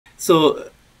So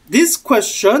this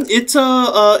question, it's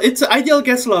an ideal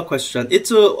gas law question.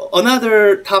 It's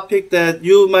another topic that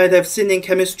you might have seen in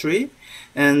chemistry,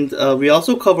 and we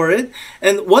also cover it.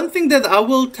 And one thing that I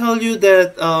will tell you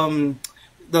that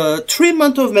the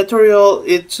treatment of material,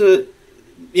 the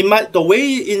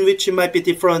way in which it might be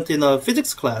different in a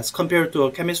physics class compared to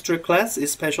a chemistry class,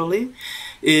 especially,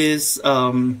 is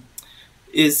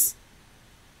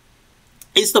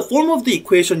the form of the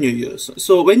equation you use.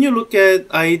 So when you look at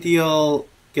ideal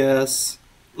gas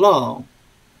law,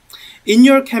 in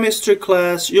your chemistry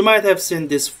class, you might have seen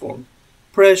this form.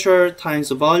 Pressure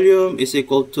times volume is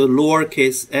equal to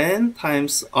lowercase n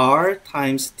times r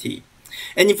times t.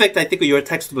 And in fact, I think your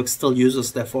textbook still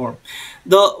uses that form.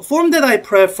 The form that I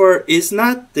prefer is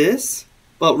not this,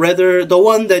 but rather the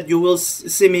one that you will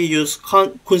see me use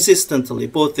consistently,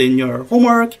 both in your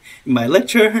homework, in my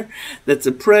lecture. That's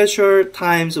the pressure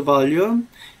times volume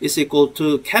is equal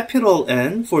to capital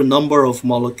N for number of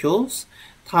molecules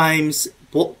times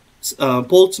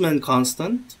Boltzmann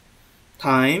constant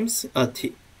times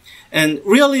T. And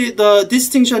really the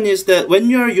distinction is that when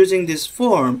you are using this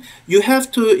form, you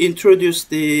have to introduce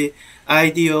the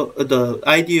idea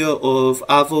of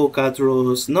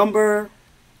Avogadro's number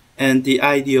and the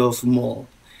idea of mole.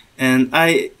 And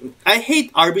I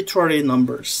hate arbitrary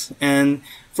numbers. And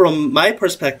from my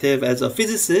perspective as a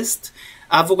physicist,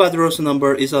 Avogadro's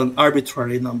number is an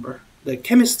arbitrary number that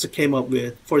chemists came up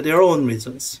with for their own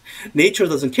reasons. Nature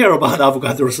doesn't care about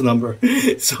Avogadro's number.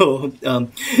 So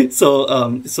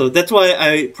that's why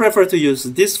I prefer to use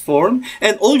this form.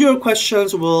 And all your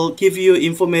questions will give you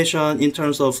information in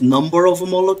terms of number of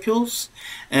molecules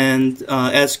and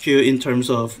ask you in terms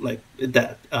of like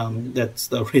that. That's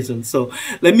the reason. So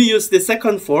let me use the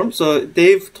second form. So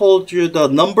they've told you the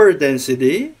number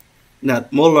density,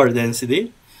 not molar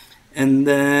density. And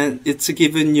then it's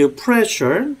given you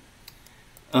pressure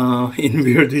in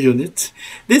weird unit.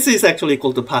 This is actually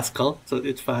equal to Pascal, so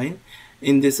it's fine.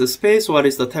 In this space, what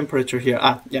is the temperature here?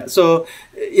 Yeah, so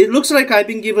it looks like I've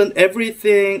been given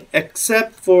everything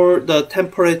except for the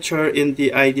temperature in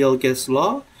the ideal gas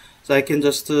law. So I can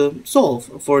just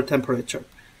solve for temperature.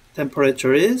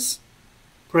 Temperature is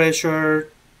pressure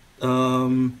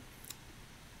times,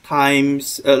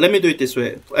 let me do it this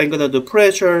way. I'm going to do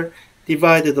pressure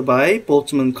divided by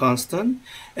Boltzmann constant.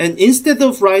 And instead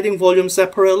of writing volume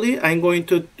separately, I'm going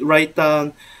to write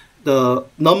down the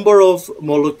number of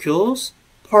molecules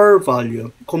per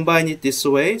volume. Combine it this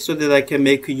way so that I can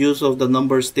make use of the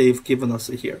numbers they've given us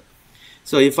here.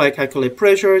 So if I calculate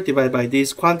pressure divided by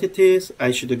these quantities,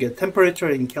 I should get temperature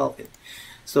in Kelvin.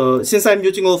 So since I'm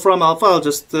using Wolfram alpha, I'll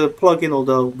just plug in all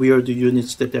the weird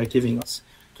units that they're giving us.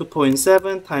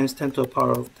 2.7 times 10 to the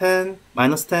power of 10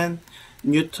 minus 10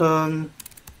 Newton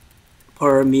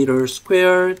per meter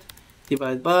squared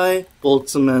divided by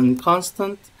Boltzmann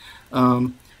constant.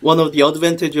 One of the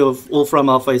advantages of Wolfram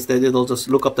alpha is that it'll just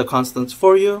look up the constants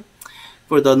for you.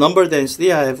 For the number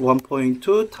density, I have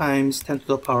 1.2 times 10 to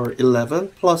the power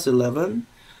 11 plus 11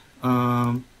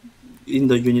 in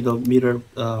the unit of meter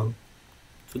to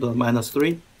the minus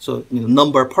 3. So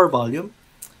number per volume.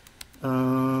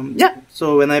 Yeah,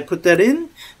 so when I put that in,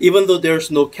 even though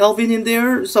there's no Kelvin in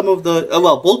there, some of the,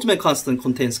 well, Boltzmann constant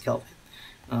contains Kelvin.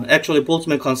 Actually,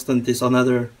 Boltzmann constant is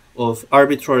another of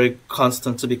arbitrary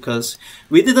constants because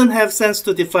we didn't have sense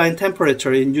to define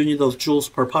temperature in unit of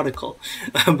joules per particle.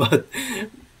 But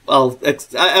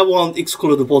I won't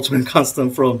exclude the Boltzmann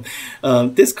constant from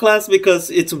this class because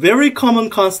it's a very common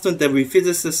constant that we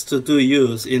physicists do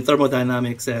use in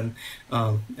thermodynamics and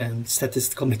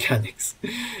statistical mechanics.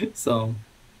 So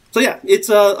yeah, it's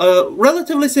a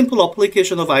relatively simple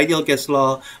application of ideal gas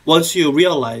law once you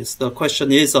realize the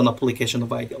question is an application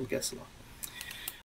of ideal gas law.